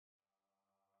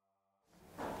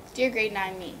Dear grade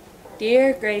 9 me.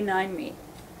 Dear grade 9 me.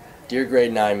 Dear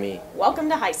grade 9 me, Welcome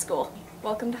to high school.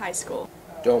 Welcome to high school.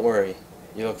 don't worry,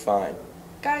 you look fine.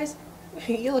 Guys,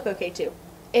 you look okay too.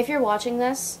 If you're watching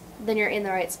this, then you're in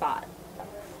the right spot.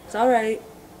 It's alright.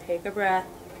 Take a breath.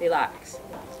 Relax.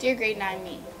 Dear grade 9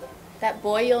 me. That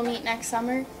boy you'll meet next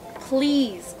summer,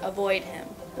 please avoid him.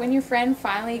 When your friend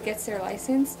finally gets their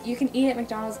license, you can eat at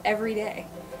McDonald's every day.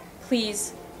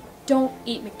 Please, don't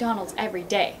eat McDonald's every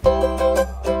day.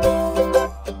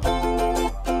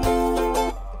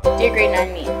 Dear grade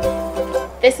 9 me.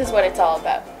 This is what it's all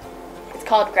about. It's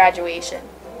called graduation.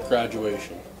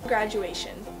 Graduation.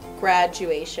 Graduation.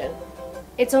 Graduation.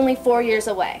 It's only 4 years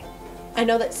away. I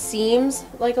know that seems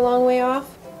like a long way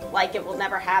off. Like it will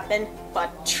never happen,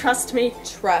 but trust me.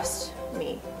 Trust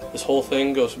me. This whole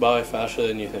thing goes by faster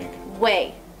than you think.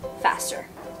 Way faster.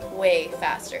 Way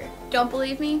faster. Don't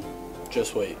believe me?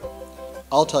 Just wait.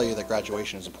 I'll tell you that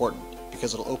graduation is important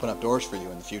because it'll open up doors for you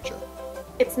in the future.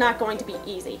 It's not going to be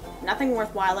easy. Nothing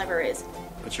worthwhile ever is.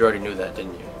 But you already knew that,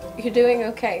 didn't you? You're doing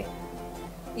okay.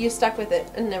 You stuck with it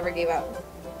and never gave up.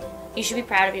 You should be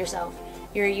proud of yourself.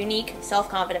 You're a unique,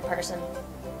 self-confident person.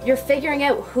 You're figuring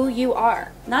out who you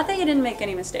are. Not that you didn't make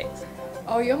any mistakes.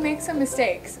 Oh, you'll make some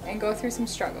mistakes and go through some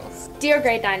struggles. Dear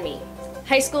grade 9 me,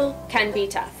 high school can be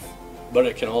tough. But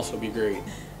it can also be great.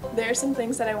 There are some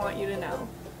things that I want you to know.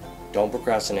 Don't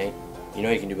procrastinate. You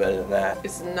know you can do better than that.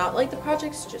 It's not like the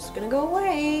project's just gonna go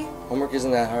away. Homework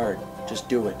isn't that hard. Just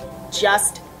do it.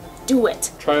 Just do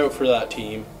it. Try out for that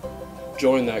team.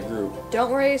 Join that group.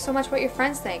 Don't worry so much what your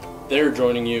friends think. They're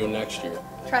joining you next year.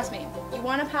 Trust me, you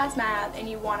want to pass math and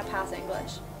you want to pass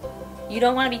English. You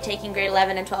don't want to be taking grade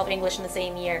 11 and 12 English in the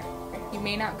same year. You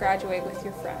may not graduate with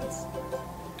your friends.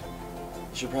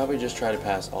 You should probably just try to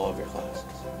pass all of your classes.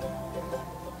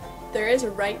 There is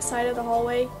a right side of the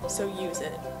hallway, so use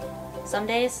it. Some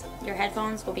days, your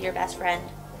headphones will be your best friend.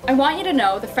 I want you to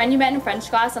know the friend you met in French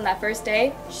class on that first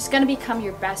day, she's going to become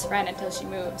your best friend until she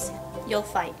moves. You'll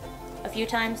fight. A few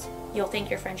times, you'll think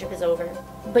your friendship is over.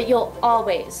 But you'll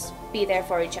always be there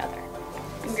for each other.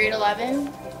 In grade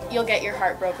 11, you'll get your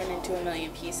heart broken into a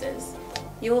million pieces.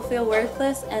 You will feel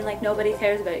worthless and like nobody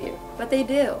cares about you. But they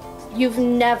do. You've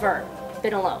never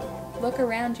been alone. Look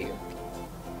around you.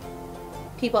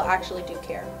 People actually do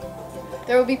care.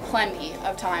 There will be plenty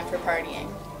of time for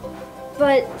partying.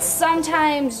 But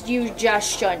sometimes you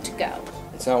just shouldn't go.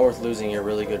 It's not worth losing your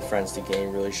really good friends to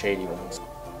gain really shady ones.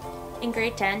 In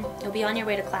grade 10, you'll be on your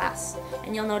way to class,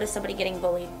 and you'll notice somebody getting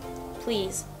bullied.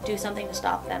 Please, do something to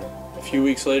stop them. A few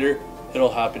weeks later,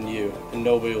 it'll happen to you, and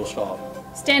nobody will stop.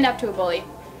 Stand up to a bully.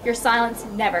 Your silence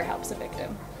never helps a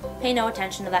victim. Pay no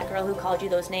attention to that girl who called you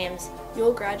those names.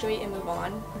 You'll graduate and move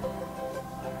on.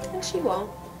 And she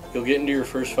won't. You'll get into your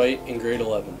first fight in grade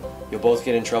 11. You'll both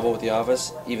get in trouble with the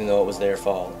office, even though it was their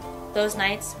fault. Those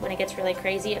nights, when it gets really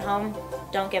crazy at home,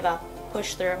 don't give up.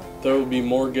 Push through. There will be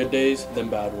more good days than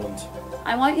bad ones.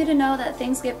 I want you to know that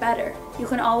things get better. You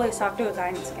can always talk to a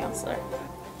guidance counselor.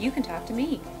 You can talk to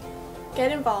me.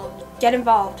 Get involved. Get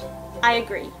involved. I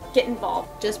agree. Get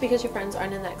involved. Just because your friends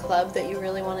aren't in that club that you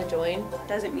really want to join.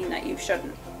 Doesn't mean that you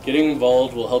shouldn't. Getting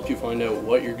involved will help you find out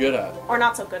what you're good at. Or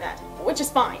not so good at, which is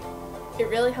fine. It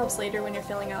really helps later when you're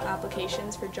filling out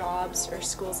applications for jobs or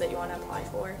schools that you want to apply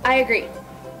for. I agree.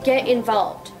 Get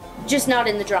involved. Just not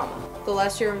in the drama. The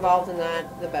less you're involved in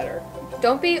that, the better.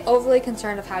 Don't be overly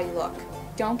concerned of how you look.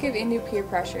 Don't give in to peer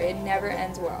pressure. It never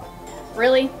ends well.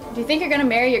 Really? Do you think you're going to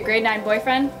marry your grade 9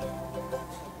 boyfriend?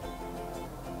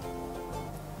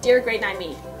 Dear grade 9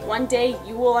 me, one day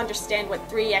you will understand what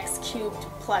 3x cubed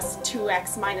plus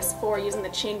 2x minus 4 using the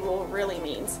chain rule really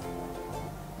means.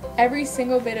 Every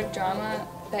single bit of drama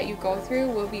that you go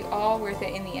through will be all worth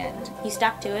it in the end. You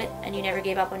stuck to it, and you never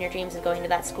gave up on your dreams of going to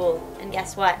that school. And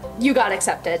guess what? You got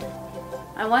accepted.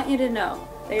 I want you to know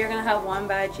that you're going to have one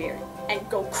bad year. And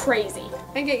go crazy.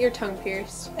 And get your tongue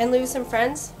pierced. And lose some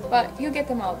friends. But you'll get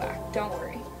them all back. Don't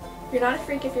worry. You're not a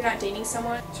freak if you're not dating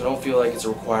someone. So don't feel like it's a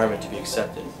requirement to be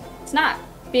accepted. It's not.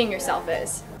 Being yourself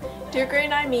is. Dear grade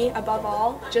 9 me, above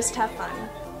all, just have fun.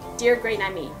 Dear grade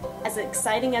 9 me, as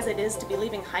exciting as it is to be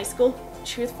leaving high school,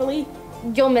 truthfully,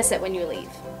 You'll miss it when you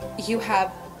leave. You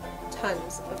have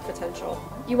tons of potential.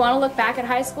 You want to look back at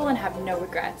high school and have no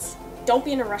regrets. don't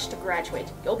be in a rush to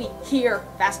graduate. You'll be here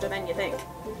faster than you think.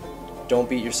 Don't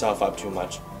beat yourself up too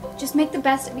much. Just make the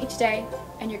best of each day,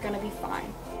 and you're gonna be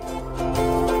fine.